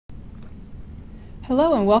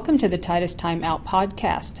Hello and welcome to the Titus Timeout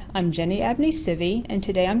podcast. I'm Jenny Abney-Civy, and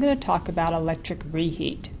today I'm going to talk about electric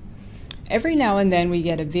reheat. Every now and then we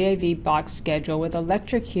get a VAV box schedule with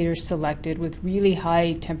electric heaters selected with really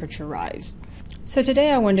high temperature rise. So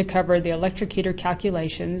today I wanted to cover the electric heater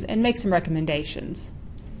calculations and make some recommendations.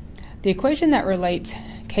 The equation that relates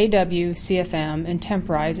kW, CFM, and temp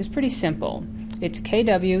rise is pretty simple. It's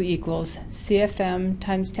kW equals CFM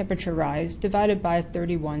times temperature rise divided by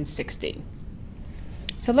 3160.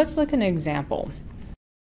 So let's look at an example.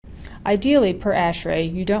 Ideally, per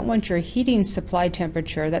ASHRAE, you don't want your heating supply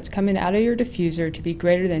temperature that's coming out of your diffuser to be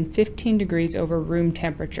greater than 15 degrees over room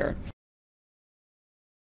temperature.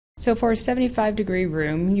 So for a 75-degree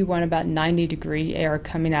room, you want about 90-degree air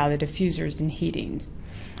coming out of the diffusers and heatings.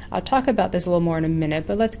 I'll talk about this a little more in a minute,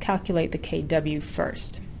 but let's calculate the kW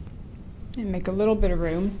first. And make a little bit of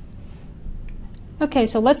room. Okay,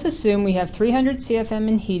 so let's assume we have 300 CFM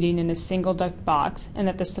in heating in a single duct box and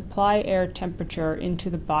that the supply air temperature into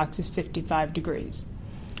the box is 55 degrees.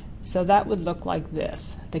 So that would look like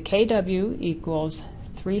this. The kW equals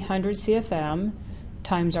 300 CFM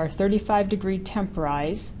times our 35 degree temp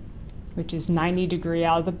rise, which is 90 degree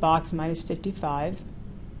out of the box minus 55,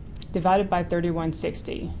 divided by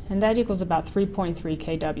 3160, and that equals about 3.3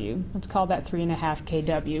 kW. Let's call that 3.5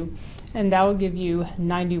 kW, and that will give you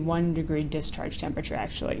 91 degree discharge temperature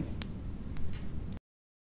actually.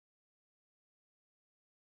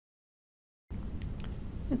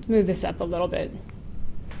 Let's move this up a little bit.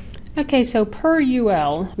 Okay, so per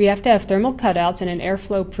UL, we have to have thermal cutouts and an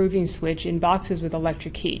airflow proving switch in boxes with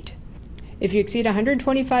electric heat. If you exceed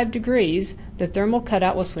 125 degrees, the thermal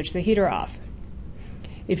cutout will switch the heater off.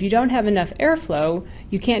 If you don't have enough airflow,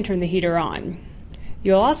 you can't turn the heater on.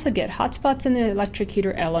 You'll also get hot spots in the electric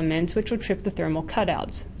heater elements, which will trip the thermal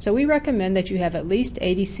cutouts. So we recommend that you have at least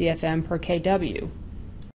 80 CFM per kW.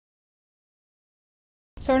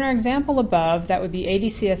 So in our example above, that would be 80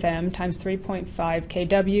 CFM times 3.5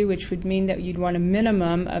 kW, which would mean that you'd want a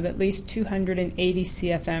minimum of at least 280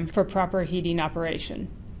 CFM for proper heating operation.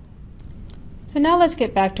 So now let's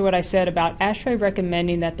get back to what I said about ASHRAE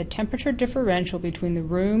recommending that the temperature differential between the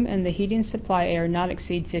room and the heating supply air not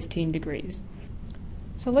exceed 15 degrees.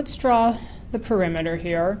 So let's draw the perimeter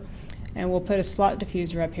here, and we'll put a slot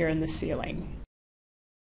diffuser up here in the ceiling.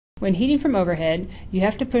 When heating from overhead, you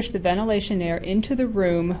have to push the ventilation air into the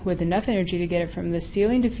room with enough energy to get it from the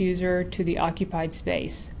ceiling diffuser to the occupied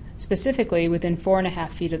space, specifically within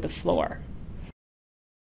 4.5 feet of the floor.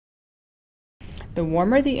 The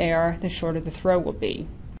warmer the air, the shorter the throw will be.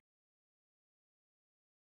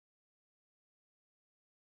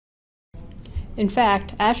 In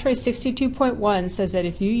fact, ASHRAE 62.1 says that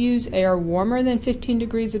if you use air warmer than 15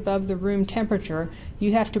 degrees above the room temperature,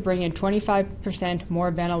 you have to bring in 25%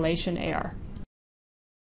 more ventilation air.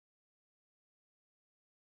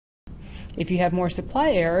 If you have more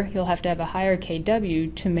supply air, you'll have to have a higher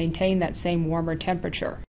kW to maintain that same warmer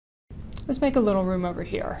temperature. Let's make a little room over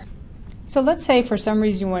here. So let's say for some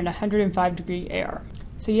reason you want 105 degree air.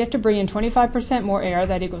 So you have to bring in 25% more air,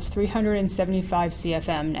 that equals 375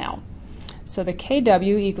 CFM now. So the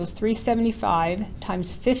kW equals 375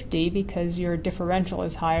 times 50 because your differential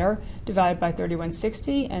is higher, divided by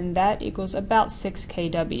 3160, and that equals about 6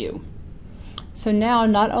 kW. So now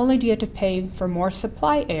not only do you have to pay for more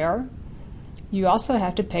supply air, you also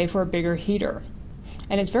have to pay for a bigger heater.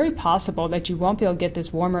 And it's very possible that you won't be able to get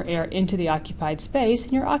this warmer air into the occupied space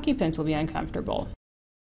and your occupants will be uncomfortable.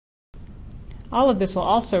 All of this will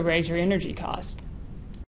also raise your energy cost.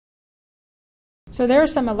 So there are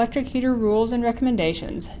some electric heater rules and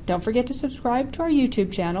recommendations. Don't forget to subscribe to our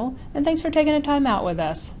YouTube channel, and thanks for taking a time out with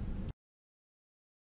us.